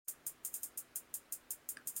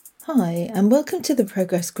Hi, and welcome to the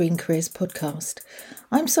Progress Green Careers podcast.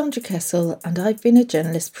 I'm Sandra Kessel, and I've been a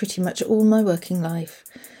journalist pretty much all my working life.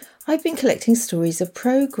 I've been collecting stories of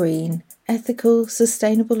pro-green, ethical,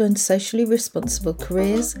 sustainable and socially responsible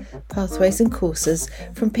careers, pathways and courses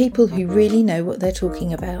from people who really know what they're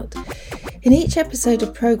talking about. In each episode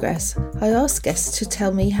of Progress, I ask guests to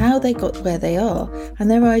tell me how they got where they are and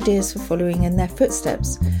their ideas for following in their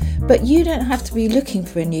footsteps. But you don't have to be looking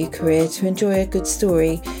for a new career to enjoy a good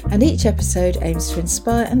story, and each episode aims to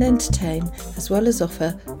inspire and entertain, as well as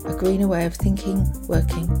offer a greener way of thinking,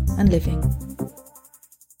 working and living.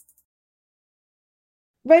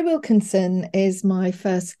 Rae Wilkinson is my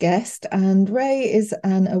first guest, and Rae is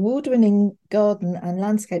an award-winning garden and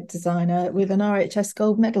landscape designer with an RHS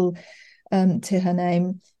Gold Medal to her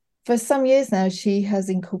name. For some years now, she has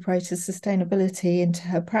incorporated sustainability into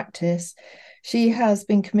her practice. She has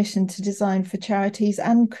been commissioned to design for charities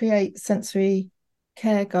and create sensory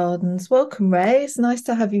care gardens. Welcome, Rae. It's nice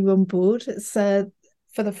to have you on board. It's for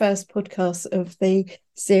the first podcast of the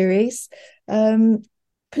series.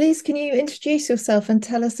 Please, can you introduce yourself and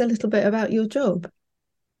tell us a little bit about your job?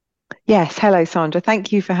 Yes, hello Sandra.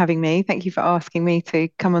 Thank you for having me. Thank you for asking me to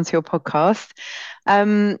come onto your podcast.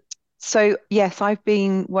 So yes, I've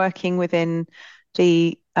been working within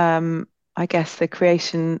the I guess the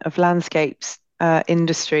creation of landscapes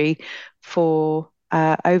industry for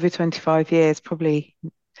over 25 years, probably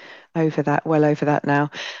over that, well over that now.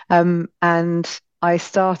 And I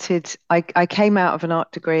came out of an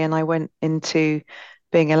art degree and I went into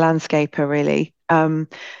being a landscaper really. And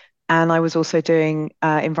I was also doing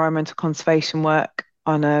environmental conservation work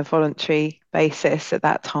on a voluntary basis at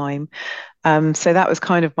that time. So that was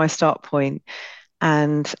kind of my start point.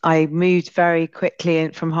 And I moved very quickly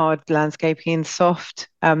from hard landscaping into soft.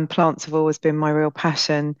 Plants have always been my real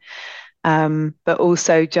passion. But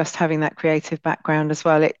also just having that creative background as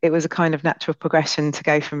well. It was a kind of natural progression to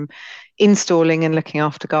go from installing and looking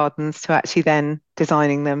after gardens to actually then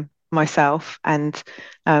designing them myself and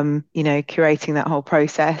curating that whole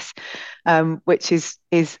process, which is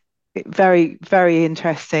very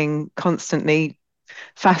interesting, constantly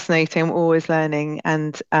fascinating. I'm always learning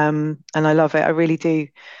and I love it. I really do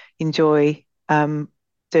enjoy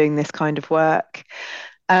doing this kind of work.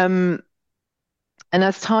 Um, and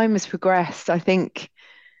as time has progressed, I think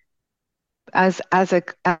as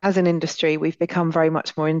an industry, we've become very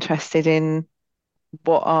much more interested in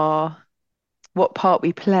what our what part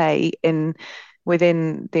we play in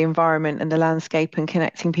within the environment and the landscape and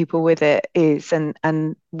connecting people with it is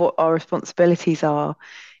and what our responsibilities are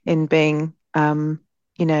in being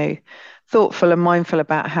you know thoughtful and mindful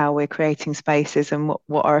about how we're creating spaces and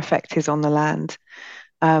what our effect is on the land,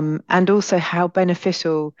 and also how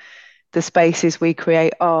beneficial the spaces we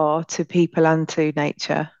create are to people and to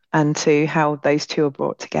nature and to how those two are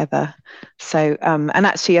brought together. So and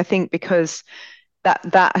actually I think because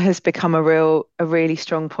that has become a really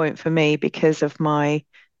strong point for me because of my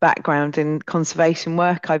background in conservation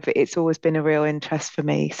work. It's always been a real interest for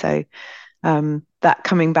me. So that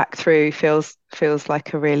coming back through feels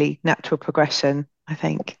like a really natural progression, I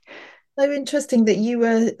think. So interesting that you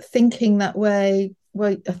were thinking that way.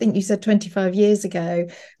 Well, I think you said 25 years ago,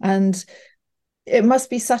 and it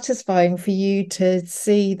must be satisfying for you to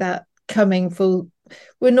see that coming full.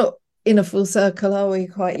 We're not in a full circle, are we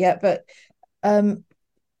quite yet? But um,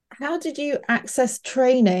 how did you access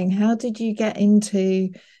training? How did you get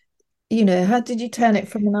into, how did you turn it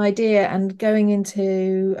from an idea and going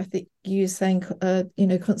into, I think you were saying,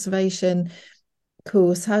 conservation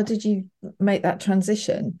course? How did you make that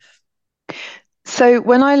transition? So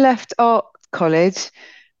when I left art college,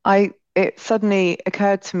 I it suddenly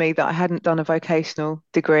occurred to me that I hadn't done a vocational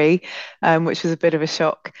degree, which was a bit of a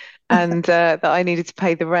shock, and that I needed to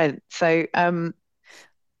pay the rent. So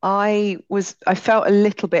I felt a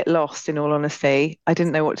little bit lost, in all honesty. I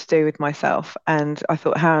didn't know what to do with myself, and I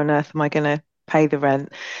thought, how on earth am I going to pay the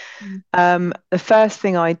rent? The first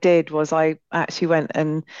thing I did was I actually went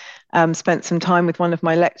and spent some time with one of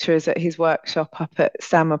my lecturers at his workshop up at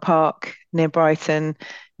Stanmer Park near Brighton,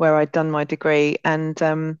 where I'd done my degree.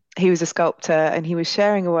 And he was a sculptor, and he was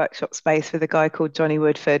sharing a workshop space with a guy called Johnny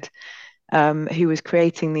Woodford, who was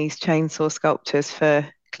creating these chainsaw sculptures for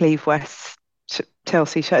Cleve West,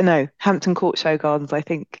 Chelsea show, no, Hampton Court Show Gardens, I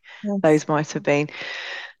think Yes. those might have been.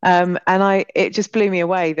 It just blew me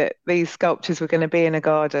away that these sculptures were going to be in a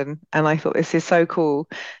garden, and I thought this is so cool.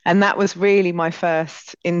 And that was really my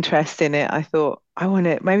first interest in it. I thought I want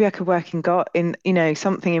it. Maybe I could work in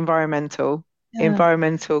something environmental, Yeah.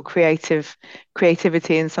 environmental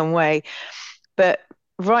creativity in some way. But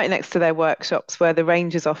right next to their workshops were the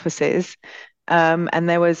rangers' offices, And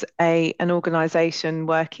there was an organisation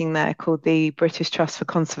working there called the British Trust for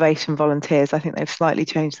Conservation Volunteers. I think they've slightly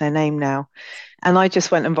changed their name now. And I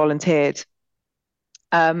just went and volunteered.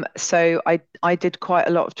 So I did quite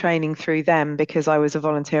a lot of training through them because I was a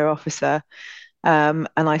volunteer officer. And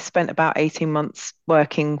I spent about 18 months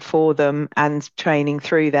working for them and training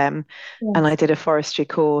through them. And I Yes. did a forestry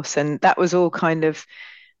course, and that was all kind of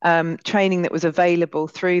training that was available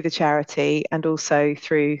through the charity and also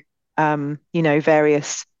through,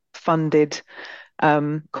 various funded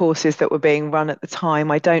courses that were being run at the time.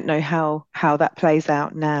 I don't know how that plays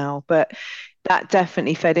out now, but that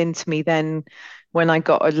definitely fed into me then when I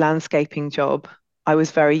got a landscaping job. I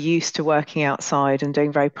was very used to working outside and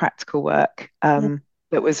doing very practical work Yeah.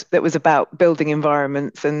 that was about building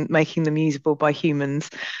environments and making them usable by humans.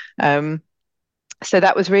 Um, so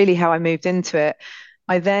that was really how I moved into it.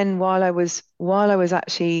 I then, while I was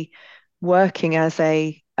actually working as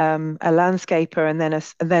a landscaper and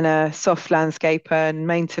then a soft landscaper and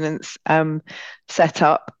maintenance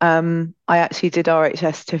setup, I actually did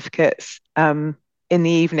RHS certificates in the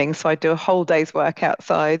evening. So I'd do a whole day's work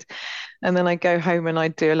outside, and then I'd go home and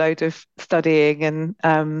I'd do a load of studying, and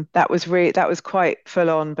that was quite full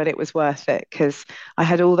on, but it was worth it because I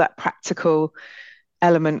had all that practical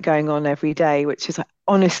element going on every day, which is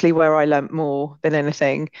honestly where I learnt more than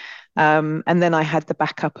anything. And then I had the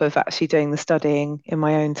backup of actually doing the studying in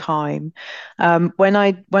my own time. When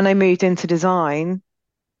I moved into design,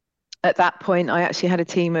 at that point, I had a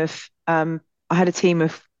team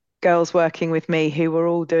of girls working with me who were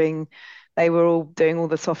all doing they were all doing all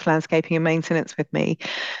the soft landscaping and maintenance with me.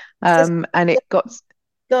 So And it got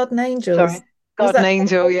Garden Angels. Sorry, Was Garden that?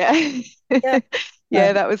 Angel, yeah. Yeah.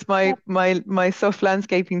 Yeah, that was my soft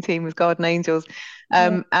landscaping team was Garden Angels.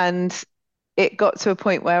 Yeah. And it got to a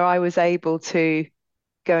point where I was able to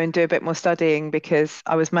go and do a bit more studying because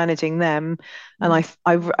I was managing them, and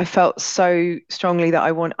Yeah. I felt so strongly that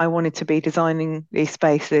I wanted to be designing these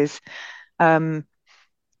spaces. Um,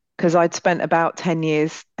 because I'd spent about 10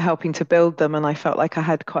 years helping to build them, and I felt like I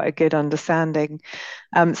had quite a good understanding.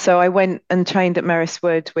 So I went and trained at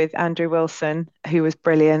Merriswood with Andrew Wilson, who was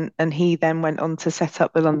brilliant, and he then went on to set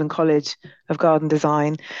up the London College of Garden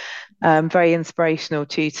Design, very inspirational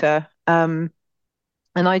tutor. And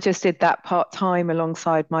I just did that part time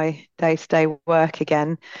alongside my day-to-day work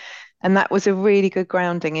again, and that was a really good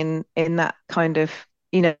grounding in that kind of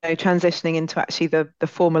transitioning into actually the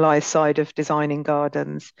formalized side of designing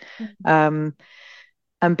gardens. Um,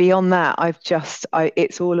 and beyond that,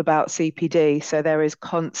 it's all about CPD. So there is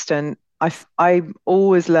constant, I'm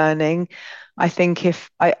always learning. I think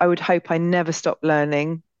if I would hope I never stop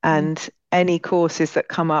learning, and any courses that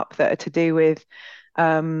come up that are to do with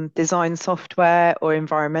design software or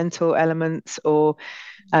environmental elements or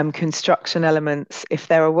construction elements, if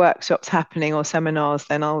there are workshops happening or seminars,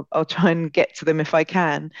 then I'll try and get to them if I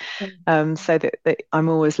can, so that I'm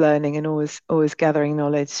always learning and always gathering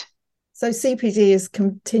knowledge. So CPD is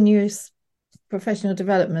continuous professional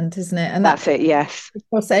development, isn't it? And that That's it, yes.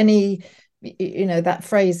 across any, that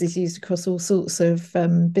phrase is used across all sorts of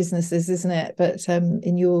businesses, isn't it? But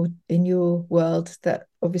in your world, that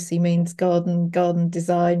obviously means garden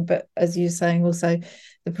design, but as you're saying, also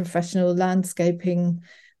the professional landscaping,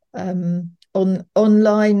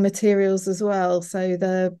 online materials as well.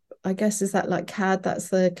 So I guess, is that like CAD? That's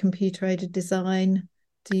the computer aided design.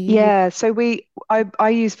 Do you? Yeah, so I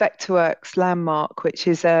use Vectorworks Landmark, which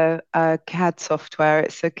is a CAD software.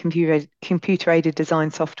 It's a computer aided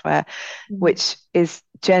design software, which is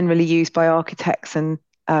generally used by architects and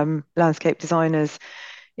landscape designers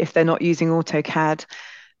if they're not using AutoCAD.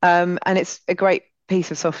 And it's a great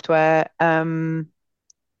piece of software.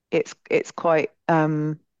 It's quite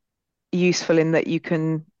useful in that you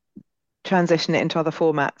can transition it into other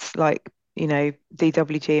formats like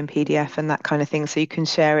DWG and PDF and that kind of thing, so you can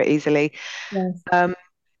share it easily. Yes. Um,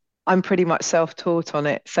 I'm pretty much self-taught on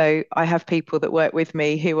it, so I have people that work with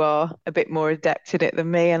me who are a bit more adept at it than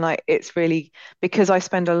me, and it's really because I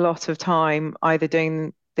spend a lot of time either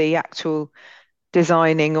doing the actual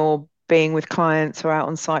designing or being with clients or out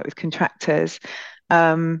on site with contractors.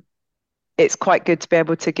 Um, it's quite good to be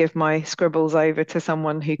able to give my scribbles over to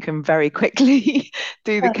someone who can very quickly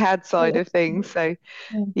do the Yeah. CAD side of things. So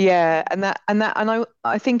Yeah. yeah, and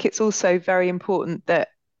I think it's also very important that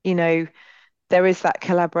you know there is that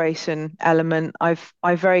collaboration element.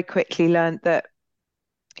 I very quickly learned that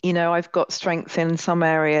I've got strengths in some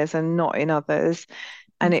areas and not in others,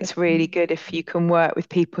 and it's really Interesting. good if you can work with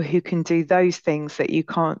people who can do those things that you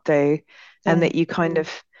can't do, and Yeah. that you kind of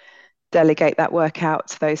delegate that work out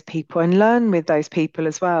to those people and learn with those people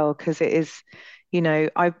as well, because it is,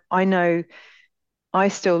 I know I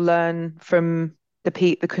still learn from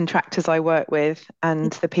the contractors I work with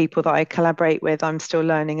and the people that I collaborate with. I'm still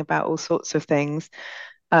learning about all sorts of things,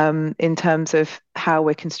 in terms of how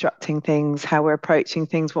we're constructing things, how we're approaching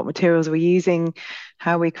things, what materials we're using,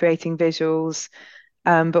 how we're creating visuals.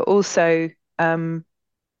 But also, um,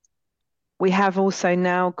 we have also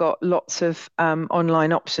now got lots of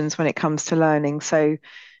online options when it comes to learning. So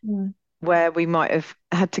Mm, where we might have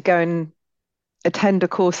had to go and attend a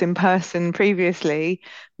course in person previously,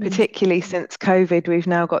 mm, particularly since COVID, we've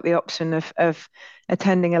now got the option of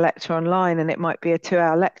attending a lecture online, and it might be a 2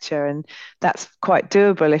 hour lecture. And that's quite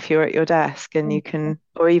doable if you're at your desk and you mm, can,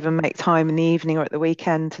 or even make time in the evening or at the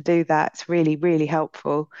weekend to do that. It's really, really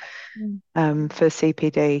helpful mm. for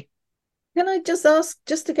CPD. Can I just ask,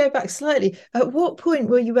 just to go back slightly, at what point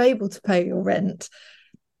were you able to pay your rent?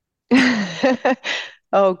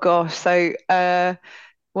 Oh gosh. So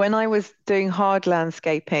when I was doing hard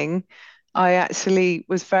landscaping, I actually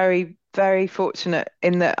was very, very fortunate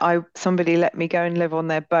in that I somebody let me go and live on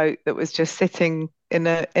their boat that was just sitting in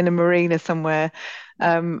a marina somewhere.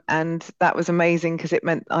 And that was amazing because it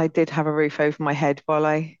meant I did have a roof over my head while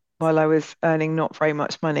I was earning not very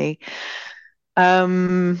much money.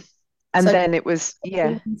 Um, and So, then it was,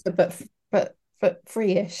 yeah. but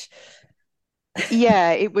free-ish.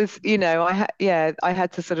 Yeah, it was, I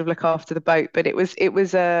had to sort of look after the boat, but it was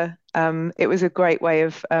a great way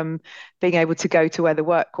of being able to go to where the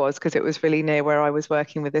work was because it was really near where I was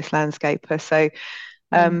working with this landscaper. So,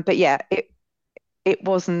 Mm, but yeah,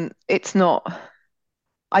 it's not,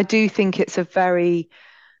 I do think it's a very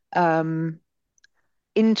um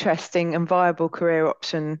interesting and viable career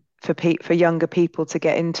option for younger people to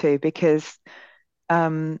get into because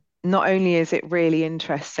not only is it really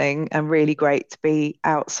interesting and really great to be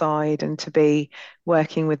outside and to be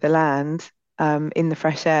working with the land, in the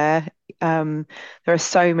fresh air, there are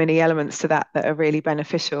so many elements to that are really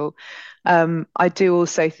beneficial. I do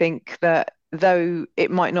also think that though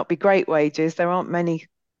it might not be great wages, there aren't many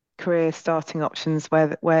career starting options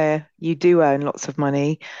where you do earn lots of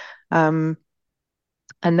money. Um,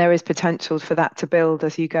 and there is potential for that to build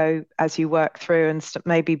as you go, as you work through and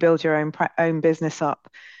maybe build your own business up.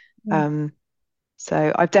 mm, Um,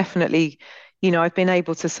 so I've definitely, I've been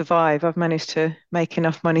able to survive. I've managed to make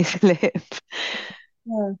enough money to live.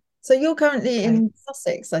 yeah. So you're currently So, in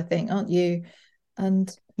Sussex, I think, aren't you?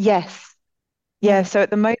 And yes. Yeah. yeah, So at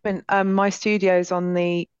the moment, my studio's on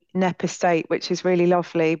the Knepp estate, which is really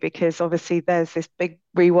lovely because obviously there's this big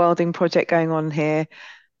rewilding project going on here.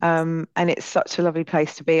 And it's such a lovely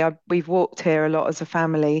place to be. We've walked here a lot as a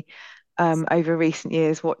family, over recent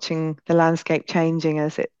years, watching the landscape changing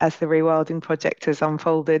as the rewilding project has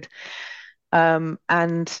unfolded.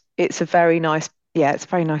 And it's a very nice, yeah, it's a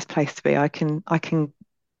very nice place to be. I can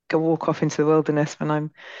go walk off into the wilderness when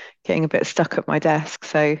I'm getting a bit stuck at my desk.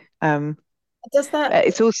 So does that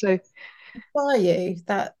it's also, inspire you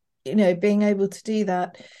that, being able to do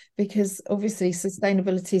that? Because obviously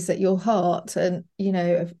sustainability is at your heart and,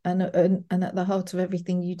 and at the heart of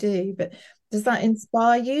everything you do. But does that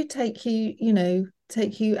inspire you, take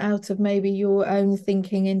you out of maybe your own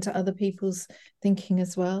thinking into other people's thinking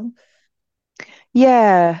as well?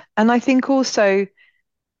 yeah. And I think also,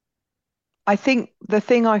 I think the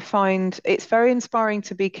thing I find it's very inspiring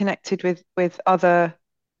to be connected with the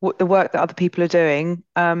work that other people are doing.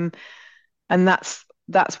 And that's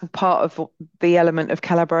part of the element of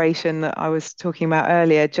collaboration that I was talking about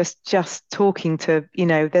earlier. Just talking to,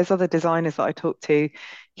 there's other designers that I talk to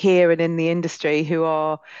here and in the industry who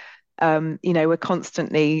are, we're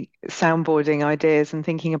constantly soundboarding ideas and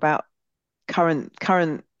thinking about current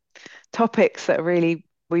topics that we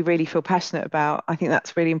really feel passionate about. I think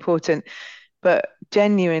that's really important. But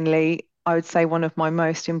genuinely, I would say one of my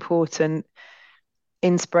most important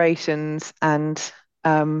inspirations and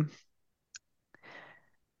um,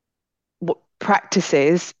 what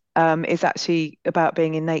practices, is actually about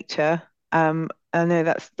being in nature. I know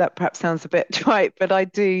that perhaps sounds a bit trite, but I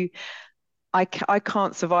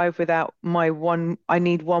can't survive without my one. I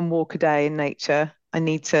need one walk a day in nature. I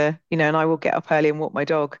need to, and I will get up early and walk my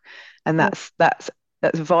dog, and Yeah.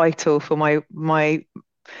 that's vital for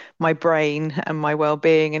my brain and my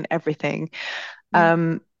well-being and everything.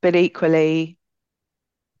 Mm. But equally,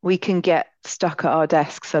 we can get stuck at our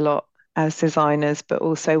desks a lot as designers, but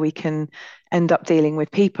also we can end up dealing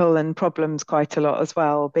with people and problems quite a lot as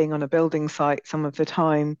well, being on a building site some of the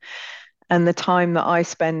time. And the time that I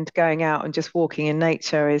spend going out and just walking in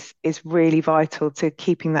nature is really vital to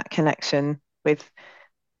keeping that connection with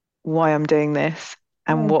why I'm doing this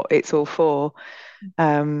and Yeah. what it's all for.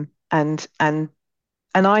 Um, and and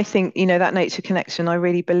and I think, that nature connection I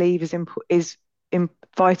really believe is important,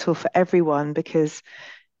 vital for everyone because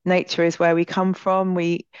nature is where we come from.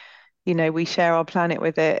 We share our planet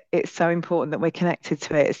with it. It's so important that we're connected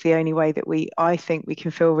to it. It's the only way that I think we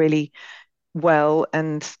can feel really well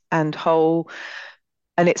and whole.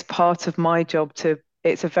 And it's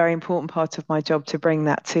a very important part of my job to bring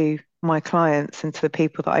that to my clients and to the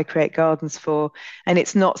people that I create gardens for. And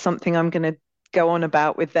it's not something I'm going to go on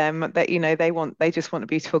about with them that, they just want a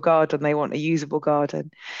beautiful garden, they want a usable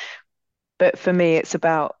garden. But for me, it's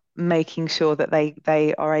about making sure that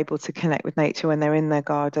they are able to connect with nature when they're in their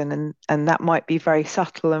garden. And that might be very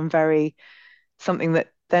subtle and very something that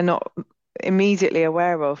they're not immediately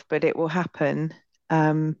aware of, but it will happen.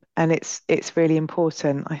 And it's really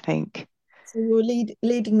important, I think. So you're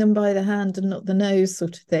leading them by the hand and not the nose,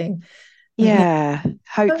 sort of thing. Uh, Yeah,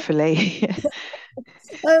 hopefully.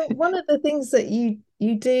 One of the things that you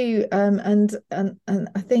do, and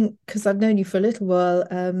I think because I've known you for a little while,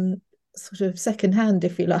 sort of secondhand,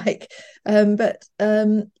 if you like,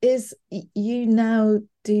 is you now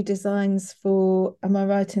do designs for? Am I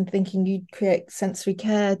right in thinking you create sensory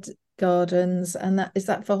care gardens, and that is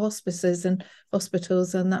that for hospices and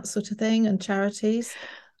hospitals and that sort of thing, and charities?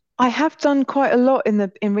 I have done quite a lot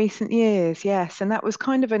in recent years, yes, and that was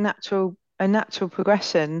kind of a natural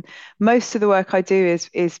progression. Most of the work I do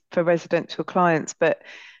is for residential clients, but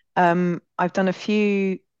I've done a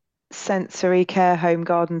few sensory care home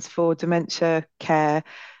gardens for dementia care,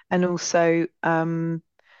 and also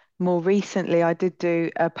more recently I did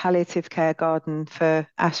do a palliative care garden for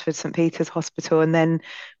Ashford St Peter's Hospital, and then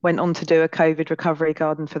went on to do a COVID recovery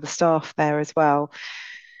garden for the staff there as well.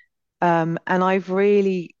 And I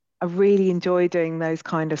really enjoy doing those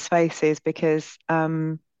kind of spaces because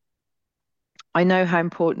I know how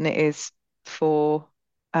important it is for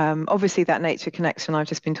obviously that nature connection I've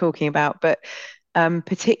just been talking about, but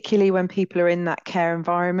particularly when people are in that care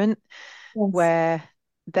environment Yes. where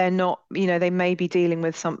they're not, they may be dealing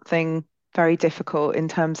with something very difficult in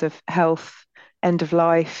terms of health, end of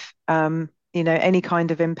life, any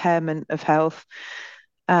kind of impairment of health,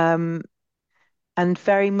 um, and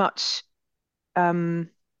very much. Um,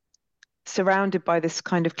 Surrounded by this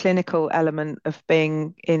kind of clinical element of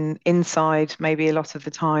being inside maybe a lot of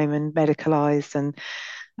the time and medicalized, and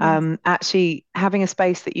Yes. actually having a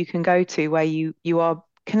space that you can go to where you are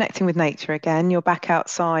connecting with nature again, you're back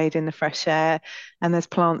outside in the fresh air and there's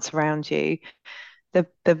plants around you.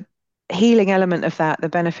 The healing element of that, the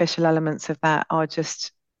beneficial elements of that are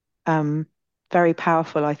just um, very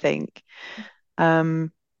powerful, I think.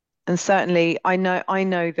 um, and certainly I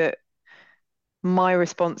know that my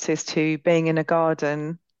responses to being in a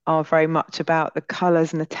garden are very much about the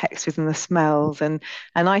colors and the textures and the smells, and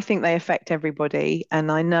I think they affect everybody.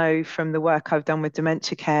 And I know from the work I've done with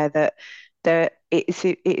dementia care that it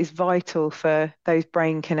is vital for those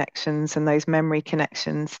brain connections and those memory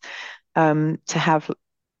connections, to have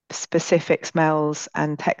specific smells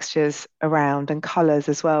and textures around, and colors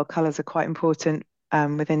as well. Colors are quite important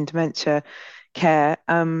within dementia care,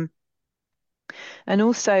 and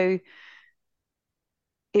also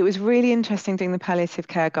it was really interesting doing the palliative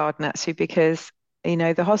care garden actually because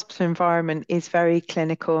the hospital environment is very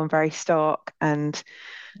clinical and very stark, and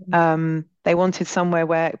they wanted somewhere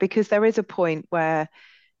where, because there is a point where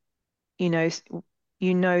you know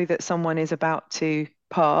you know that someone is about to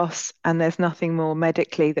pass and there's nothing more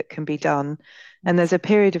medically that can be done, and there's a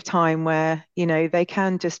period of time where they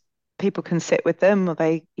can just, people can sit with them, or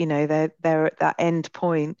they're at that end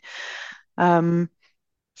point. um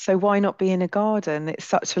so why not be in a garden? It's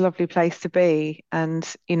such a lovely place to be. And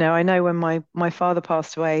I know when my father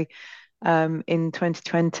passed away in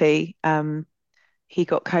 2020, he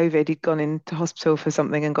got COVID. He'd gone into hospital for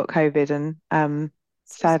something and got COVID, and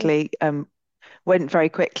So sorry. sadly went very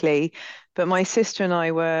quickly. But my sister and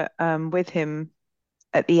I were with him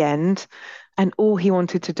at the end, and all he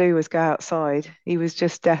wanted to do was go outside. He was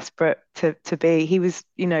just desperate to be. He was,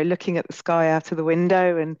 looking at the sky out of the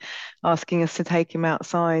window and asking us to take him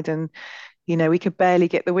outside. And we could barely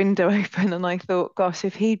get the window open. And I thought, gosh,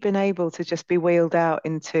 if he'd been able to just be wheeled out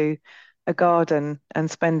into a garden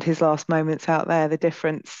and spend his last moments out there, the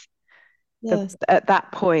difference Yes. at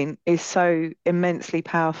that point is so immensely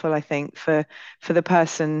powerful, I think, for the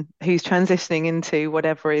person who's transitioning into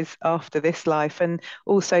whatever is after this life, and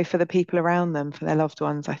also for the people around them, for their loved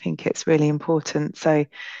ones. I think it's really important. So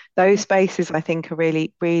those spaces, I think, are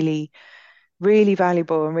really, really, really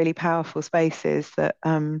valuable and really powerful spaces that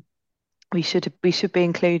we should be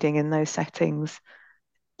including in those settings.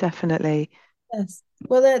 Definitely. Yes.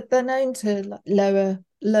 Well, they're known to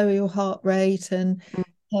lower your heart rate and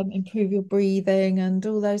Mm. improve your breathing and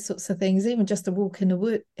all those sorts of things. Even just a walk in a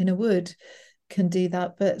wood can do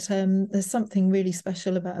that, but there's something really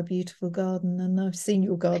special about a beautiful garden, and I've seen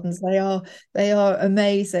your gardens. They are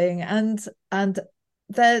amazing, and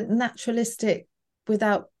they're naturalistic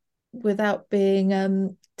without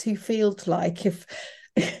being too field like. If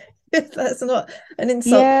if that's not an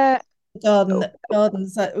insult, Yeah.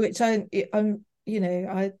 gardens which I'm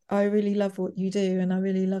I really love what you do, and I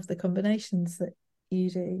really love the combinations that you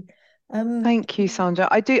do. Um, Thank you, Sandra.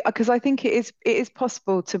 I do because I think it is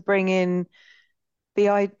possible to bring in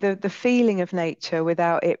the feeling of nature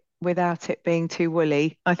without it being too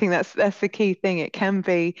woolly. I think that's the key thing. It can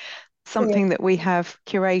be sure. something that we have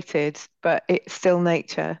curated, but it's still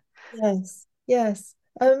nature. Yes, yes.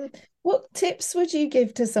 What tips would you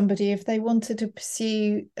give to somebody if they wanted to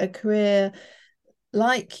pursue a career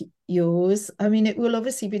like yours? I mean, it will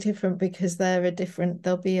obviously be different because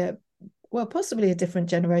there'll be well, possibly a different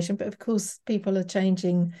generation, but of course, people are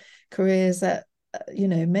changing careers at,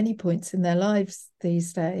 many points in their lives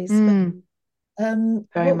these days. But Mm,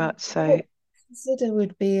 very what much so. what consider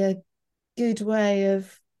would be a good way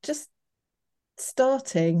of just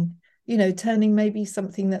starting, turning maybe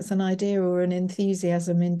something that's an idea or an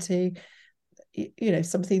enthusiasm into,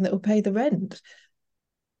 something that will pay the rent.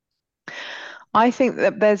 I think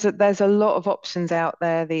that there's a lot of options out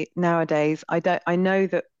there nowadays. I know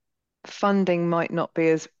that funding might not be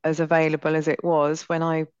as available as it was when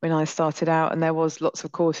I started out, and there was lots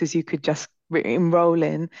of courses you could just enroll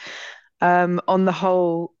in. On the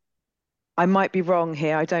whole, I might be wrong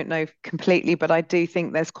here. I don't know completely, but I do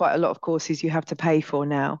think there's quite a lot of courses you have to pay for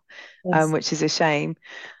now, Yes, which is a shame.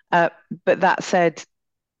 Uh, but that said,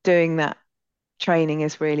 doing that training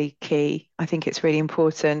is really key. I think it's really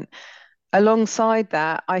important. Alongside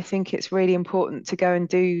that, I think it's really important to go and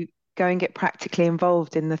get practically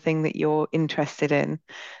involved in the thing that you're interested in.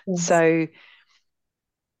 yes, So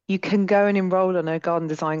you can go and enroll on a garden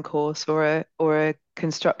design course or a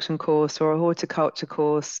construction course or a horticulture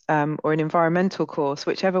course or an environmental course,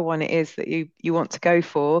 whichever one it is that you want to go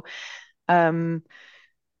for. Um,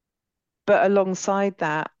 but alongside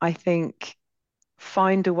that, I think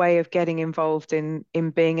find a way of getting involved in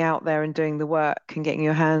being out there and doing the work and getting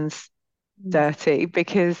your hands yes, dirty,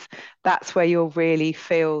 because that's where you'll really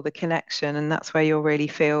feel the connection, and that's where you'll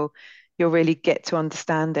really get to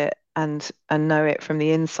understand it and know it from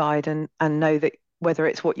the inside, and know that whether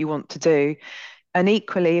it's what you want to do. And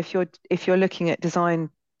equally, if you're looking at design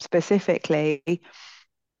specifically,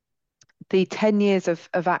 the 10 years of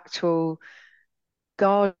actual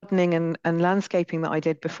gardening and landscaping that I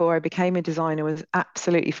did before I became a designer was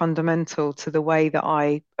absolutely fundamental to the way that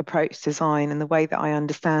I approach design and the way that I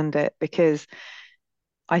understand it, because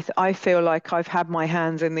I feel like I've had my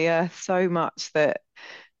hands in the earth so much that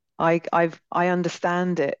I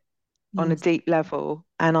understand it on a yes, deep level,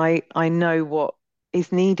 and I know what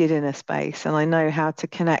is needed in a space, and I know how to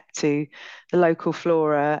connect to the local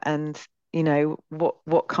flora, and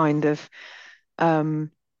what kind of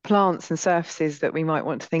um, plants and surfaces that we might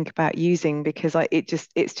want to think about using, because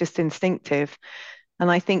it's just instinctive. And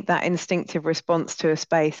I think that instinctive response to a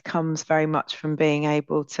space comes very much from being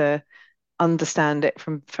able to understand it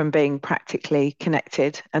from being practically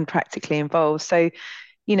connected and practically involved. So,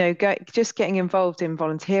 just getting involved in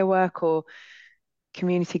volunteer work or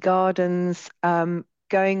community gardens,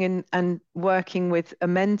 going and working with a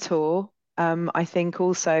mentor. I think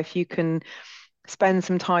also if you can spend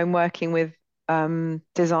some time working with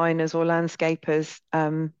designers or landscapers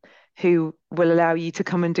who will allow you to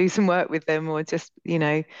come and do some work with them, or just,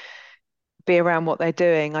 be around what they're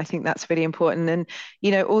doing. I think that's really important. And,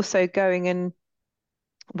 also going and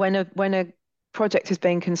when a project is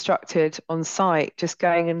being constructed on site, just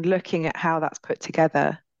going and looking at how that's put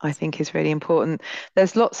together, I think is really important.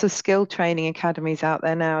 There's lots of skill training academies out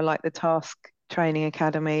there now, like the Task Training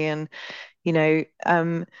Academy, and you know,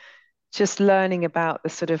 um, just learning about the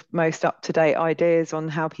sort of most up-to-date ideas on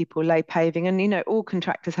how people lay paving. And all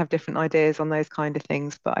contractors have different ideas on those kind of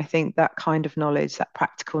things, but I think that kind of knowledge, that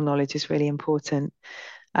practical knowledge, is really important.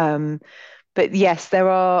 Um, but yes, there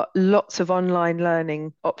are lots of online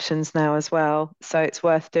learning options now as well. So it's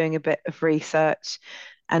worth doing a bit of research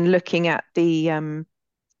and looking at the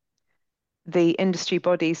industry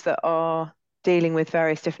bodies that are dealing with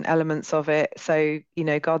various different elements of it. So,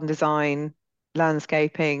 garden design,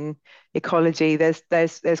 landscaping, ecology. There's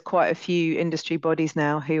quite a few industry bodies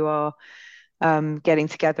now who are getting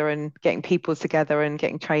together and getting people together and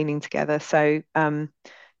getting training together. So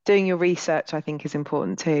doing your research, I think, is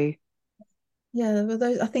important too. yeah.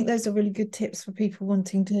 Well, I think those are really good tips for people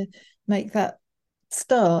wanting to make that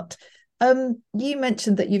start. You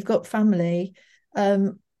mentioned that you've got family,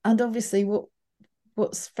 and obviously,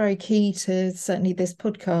 what's very key to certainly this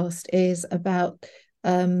podcast is about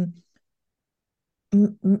um,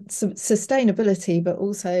 sustainability, but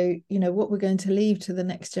also, what we're going to leave to the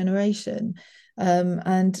next generation.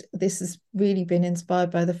 And this has really been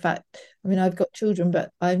inspired by the fact, I mean, I've got children,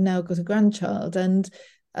 but I've now got a grandchild,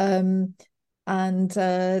 um, and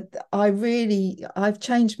I've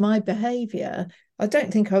changed my behaviour. I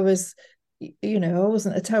don't think I was, I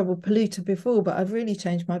wasn't a terrible polluter before, but I've really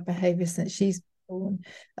changed my behaviour since she's born.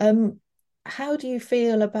 Um, how do you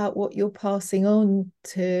feel about what you're passing on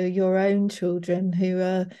to your own children who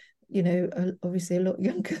are, obviously a lot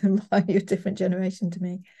younger than mine, you're a different generation to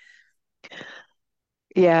me?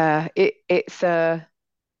 Yeah, it's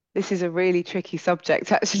this is a really tricky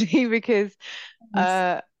subject actually because Yes.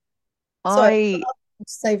 uh Sorry, I to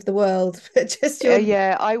save the world, but just your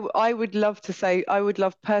yeah, I would love to say I would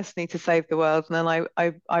love personally to save the world, and then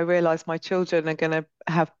I realize my children are going to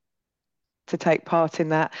have to take part in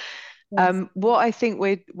that. yes, What I think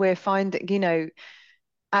we're finding,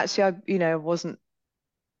 actually I wasn't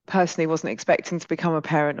personally expecting to become a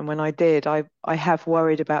parent, and when I did, I have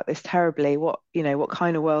worried about this terribly. What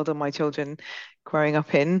kind of world are my children growing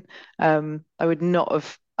up in? I would not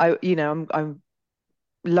have I'm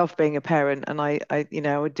love being a parent, and I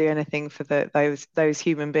would do anything for those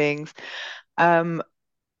human beings. Um,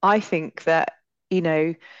 I think that you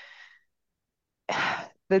know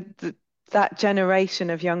the that generation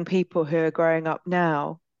of young people who are growing up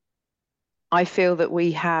now, I feel that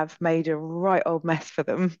we have made a right old mess for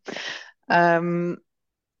them. Um,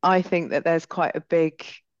 I think that there's quite a big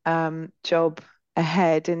job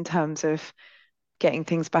ahead in terms of getting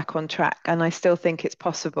things back on track, and I still think it's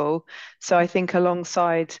possible. So I think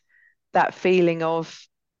alongside that feeling of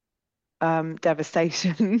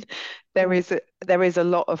devastation, yeah, there is a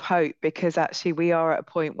lot of hope because actually we are at a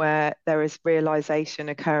point where there is realization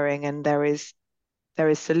occurring and there is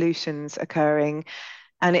solutions occurring,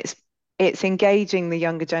 and it's engaging the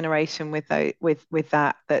younger generation with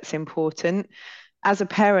that that's important. As a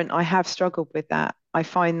parent, I have struggled with that. I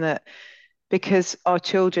find that because our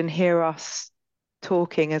children hear us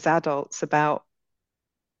talking as adults about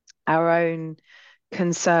our own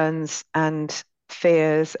concerns and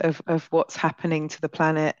fears of what's happening to the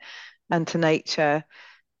planet and to nature,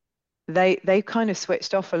 they kind of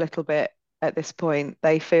switched off a little bit at this point.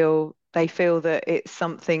 They feel that it's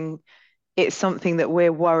something that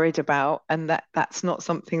we're worried about, and that's not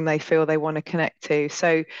something they feel they want to connect to.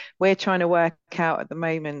 So we're trying to work out at the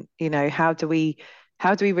moment, how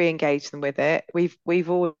do we re-engage them with it? We've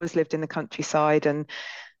always lived in the countryside, and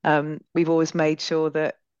we've always made sure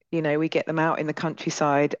that we get them out in the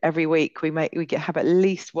countryside every week. Have at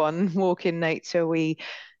least one walk in nature. We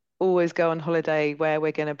always go on holiday where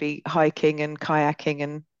we're going to be hiking and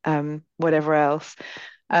kayaking and whatever else.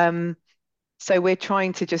 Um, so we're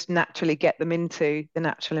trying to just naturally get them into the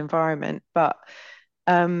natural environment, but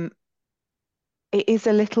um, it is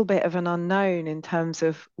a little bit of an unknown in terms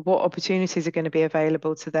of what opportunities are going to be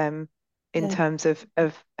available to them in yeah. terms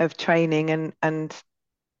of training and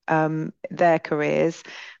their careers,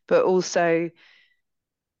 but also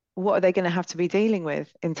what are they going to have to be dealing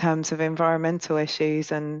with in terms of environmental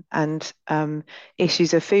issues and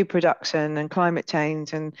issues of food production and climate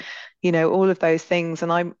change and all of those things.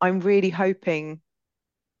 And I'm really hoping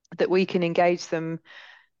that we can engage them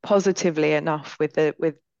positively enough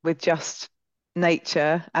with just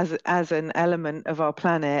nature as an element of our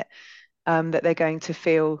planet, that they're going to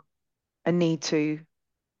feel a need to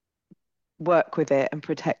work with it and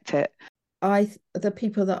protect it. The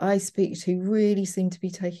people that I speak to really seem to be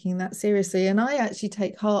taking that seriously, and I actually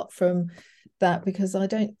take heart from that because I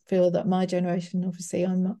don't feel that my generation, obviously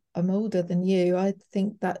I'm older than you, I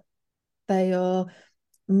think that they are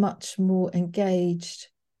much more engaged.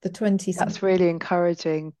 The 20 That's something. really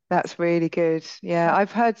encouraging. That's really good. Yeah,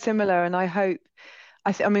 I've heard similar, and I hope.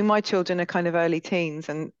 I mean, my children are kind of early teens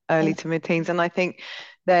and early to mid-teens, and I think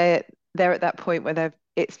they're they're at that point where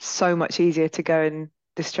it's so much easier to go and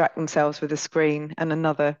distract themselves with a screen and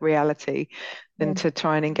another reality than to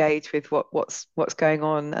try and engage with what's going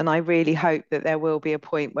on. And I really hope that there will be a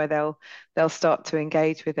point where they'll start to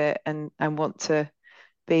engage with it and want to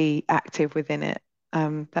be active within it.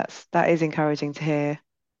 That is encouraging to hear.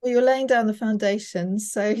 Well, you're laying down the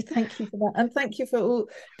foundations, so thank you for that, and thank you for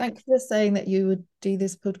saying that you would do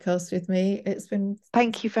this podcast with me. It's been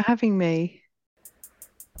Thank you for having me.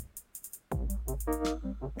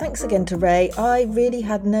 Thanks again to Rae. I really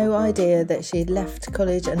had no idea that she had left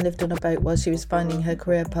college and lived on a boat while she was finding her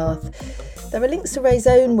career path. There are links to Rae's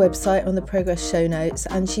own website on the Progress show notes,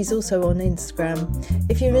 and she's also on Instagram.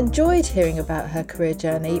 If you've enjoyed hearing about her career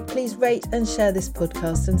journey, please rate and share this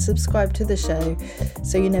podcast and subscribe to the show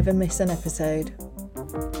so you never miss an episode.